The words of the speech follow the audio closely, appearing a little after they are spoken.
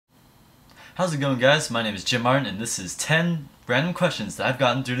How's it going, guys? My name is Jim Martin and this is 10 random questions that I've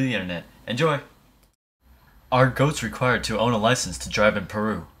gotten through the internet. Enjoy! Are goats required to own a license to drive in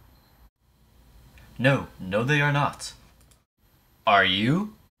Peru? No, they are not. Are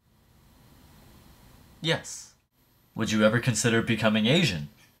you? Yes. Would you ever consider becoming Asian?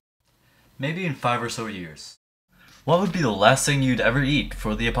 Maybe in 5 or so years. What would be the last thing you'd ever eat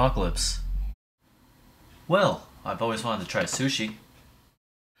for the apocalypse? Well, I've always wanted to try sushi.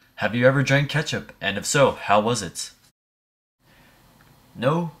 Have you ever drank ketchup, and if so, how was it?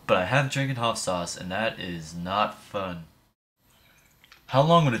 No, but I have drinking hot sauce, and that is not fun. How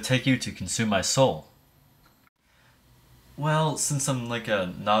long would it take you to consume my soul? Well, since I'm like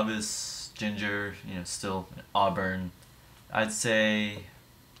a novice ginger, still Auburn, I'd say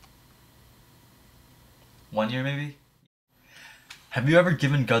 1 year maybe? Have you ever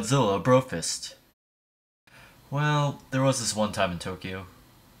given Godzilla a bro fist? Well, there was this one time in Tokyo.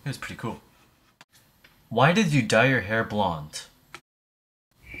 It was pretty cool. Why did you dye your hair blonde?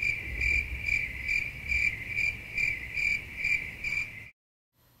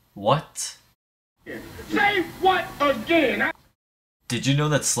 What? Say what again? Did you know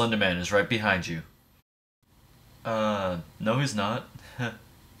that Slender Man is right behind you? No he's not.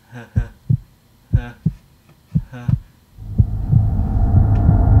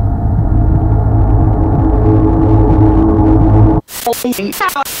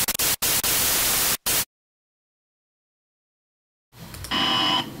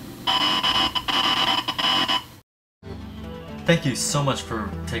 Thank you so much for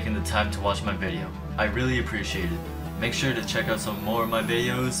taking the time to watch my video. I really appreciate it. Make sure to check out some more of my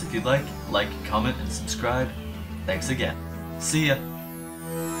videos if you'd like, comment, and subscribe. Thanks again. See ya!